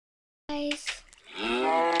Guys,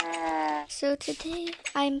 so today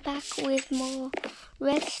I'm back with more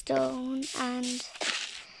redstone and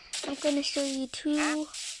I'm going to show you 2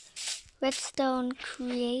 redstone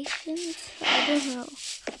creations. I don't know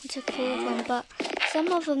what to call them, but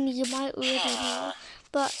some of them you might already know,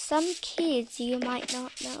 but some kids you might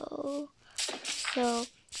not know. So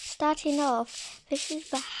starting off, this is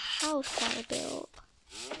the house I built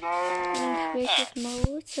in creative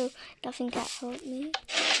mode, so nothing can help me.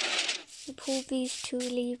 You pull these 2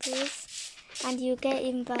 levers and you get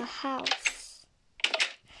in the house,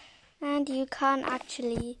 and you can't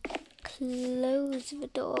actually close the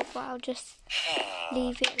door, but I'll just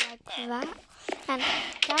leave it like that. And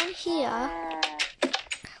down here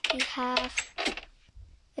we have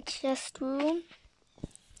a chest room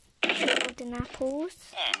with golden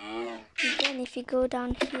apples, and then if you go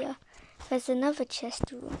down here there's another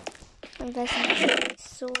chest room and there's another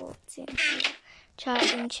swords in here.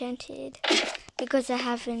 Chart enchanted because I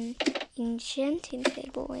have an enchanting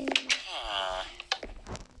table in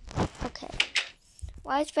my... Okay,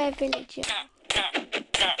 why is there a villager?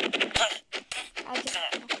 I just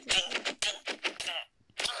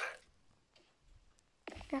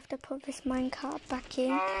have to put this minecart back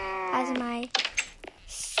in as my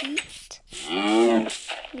seat.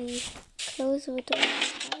 We close the door.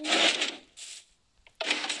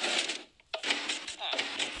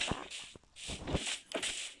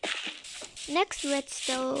 Next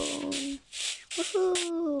redstone.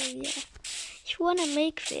 Woohoo! Yeah. If you want to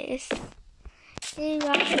make this, here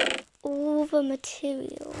are all the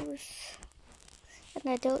materials.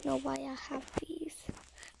 And I don't know why I have these.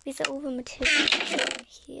 These are all the materials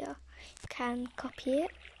here. You can copy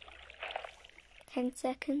it. 10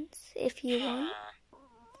 seconds if you want.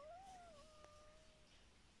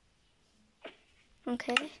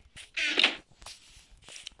 Okay.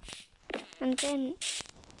 And then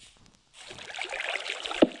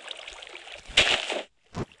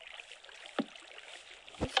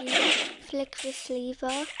if you flick this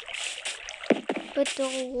lever, the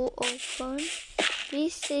door will open.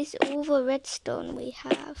 This is all the redstone we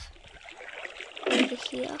have over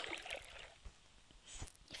here.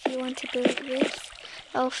 If you want to build this,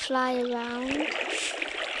 I'll fly around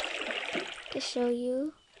to show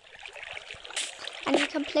you. And you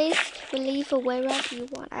can place the lever wherever you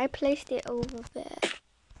want. I placed it over there.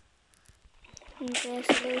 And there's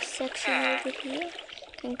a little section over here.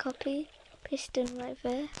 You can copy. Piston right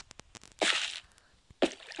there.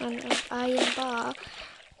 And an iron bar.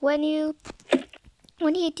 When you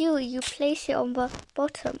do it, you place it on the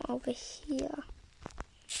bottom over here.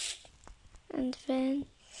 And then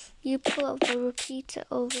you put the repeater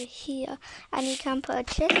over here. And you can put a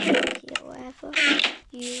chest over here, wherever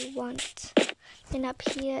you want. And up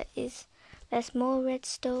here there's more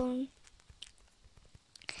redstone.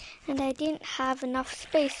 And I didn't have enough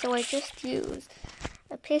space, so I just used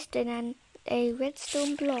a piston and a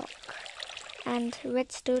redstone block and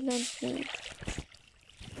redstone underneath.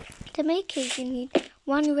 To make it, you need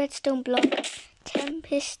 1 redstone block, 10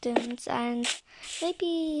 pistons, and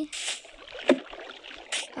maybe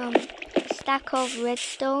a stack of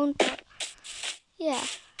redstone. But yeah,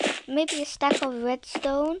 maybe a stack of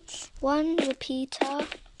redstone, 1 repeater,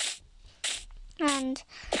 and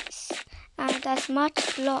as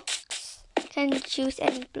much blocks. You can choose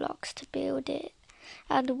any blocks to build it.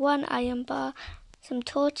 And 1 iron bar, some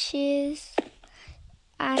torches,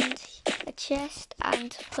 and a chest,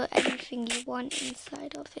 and put anything you want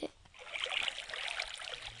inside of it.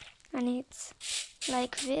 And it's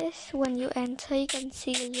like this. When you enter, you can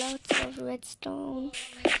see lots of redstone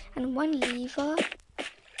and 1 lever. To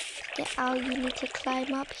get out, you need to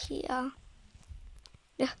climb up here.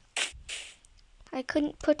 I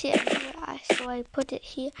couldn't put it anywhere, so I put it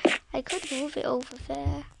here. I could move it over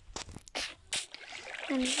there.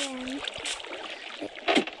 And then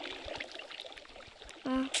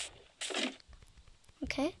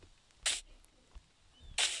okay,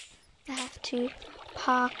 I have to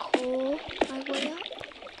parkour my way up.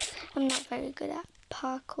 I'm not very good at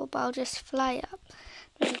parkour, but I'll just fly up.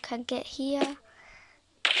 And you can get here.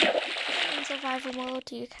 In survival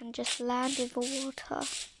mode, you can just land in the water.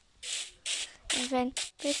 And then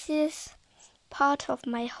this is part of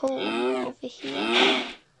my home over here.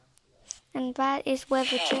 And that is where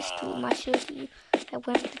the chest room I showed you. I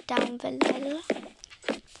went down the ladder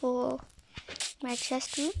for my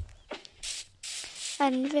chest room.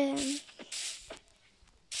 And then,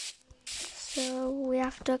 so we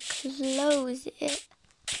have to close it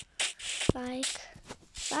like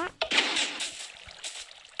that.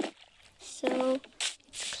 So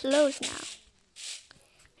it's closed now.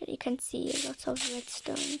 But you can see a lot of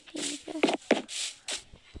redstone in there.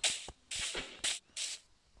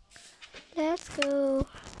 let's go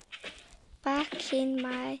back in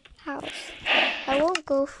my house. I won't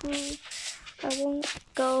go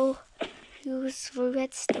use the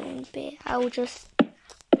redstone bit. I will just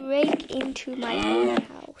break into my own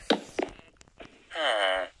house.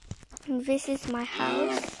 And this is my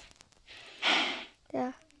house.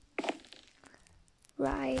 There.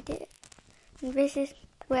 Ride it. And this is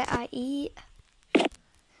where I eat.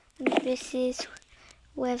 And this is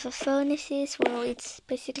where the furnace is. Well, it's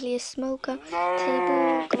basically a smoker,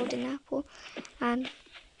 table, golden apple, and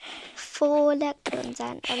 4 lecterns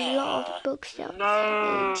and a lot of bookshelves.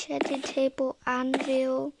 A enchanted table,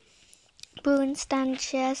 anvil, broom stand,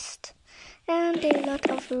 chest, and a lot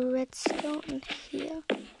of redstone here.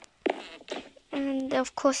 And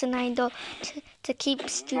of course an iron door to keep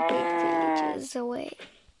stupid villagers away.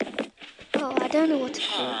 Oh, I don't know what to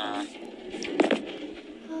call them.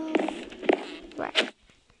 Oh, right.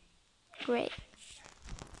 Great.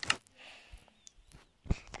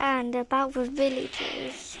 And about the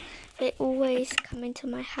villagers, they always come into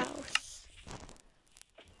my house.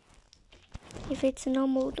 If it's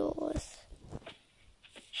normal doors.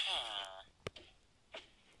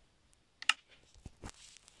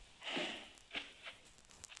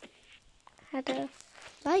 Had a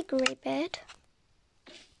light grey bed.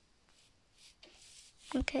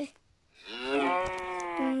 Okay.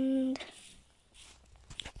 And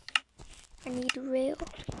I need a rail.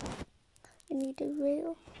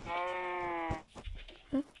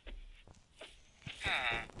 Huh?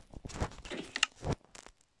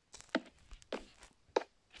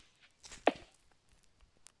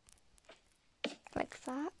 Like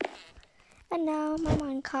that. And now my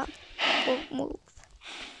minecart won't move.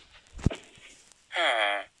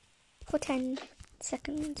 For 10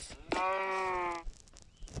 seconds.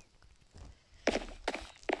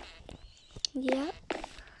 Yep.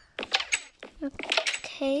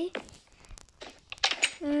 Okay.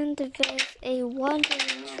 And there's a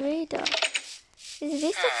wandering trader. Is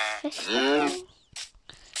this a festival?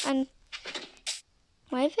 And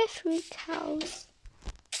why are there 3 cows?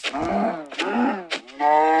 What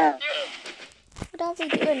are they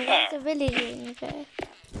doing? There's a villager in there.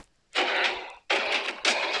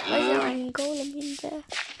 Why is there an golem in there?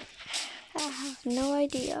 I have no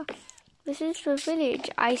idea. This is the village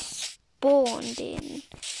I spawned in.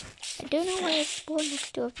 I don't know why I spawned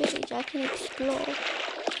next to a village. I can explore.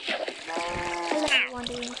 Hello,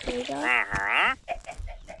 wandering trader.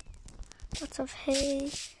 Lots of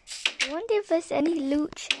hay. I wonder if there's any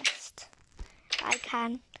loot chest I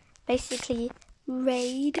can basically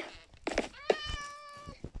raid.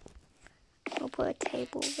 I'll put a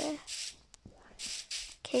table there.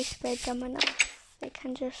 In case they're dumb enough, they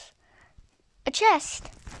can just... A chest!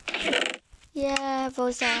 Yeah,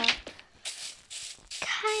 those are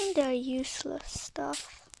kinda useless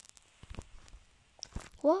stuff.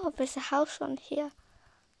 Whoa, there's a house on here.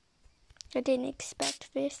 I didn't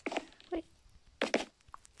expect this. Wait.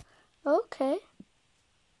 Okay.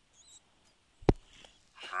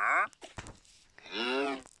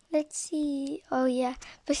 Let's see. Oh yeah,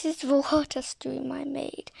 this is the water stream I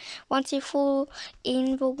made. Once you fall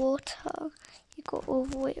in the water, you go all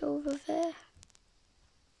the way over there.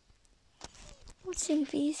 What's in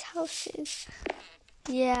these houses?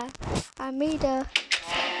 Yeah, I made a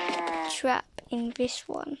trap in this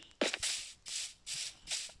one.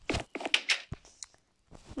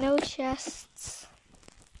 No chests.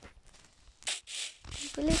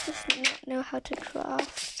 Villagers do not know how to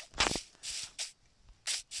craft.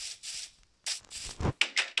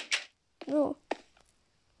 No.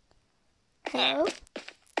 Hello?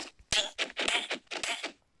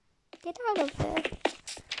 Get out of there.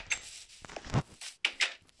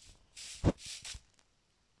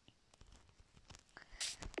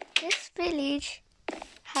 This village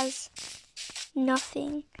has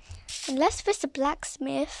nothing. Unless there's a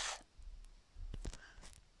blacksmith.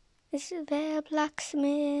 Is there a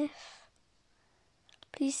blacksmith?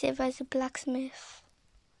 Please say there's a blacksmith.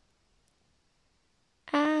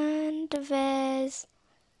 And there's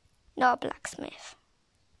no blacksmith.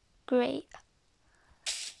 Great.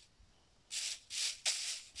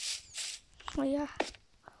 Oh yeah,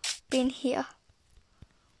 been here.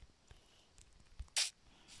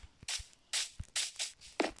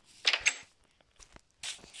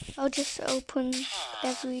 I'll just open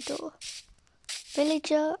every door.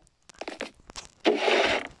 Villager.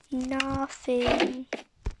 Nothing.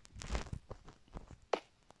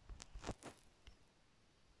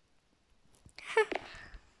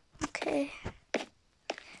 Okay.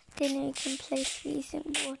 Then you can place these in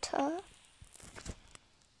water.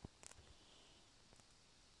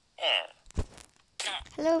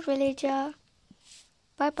 Hello, villager.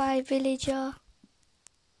 Bye bye, villager.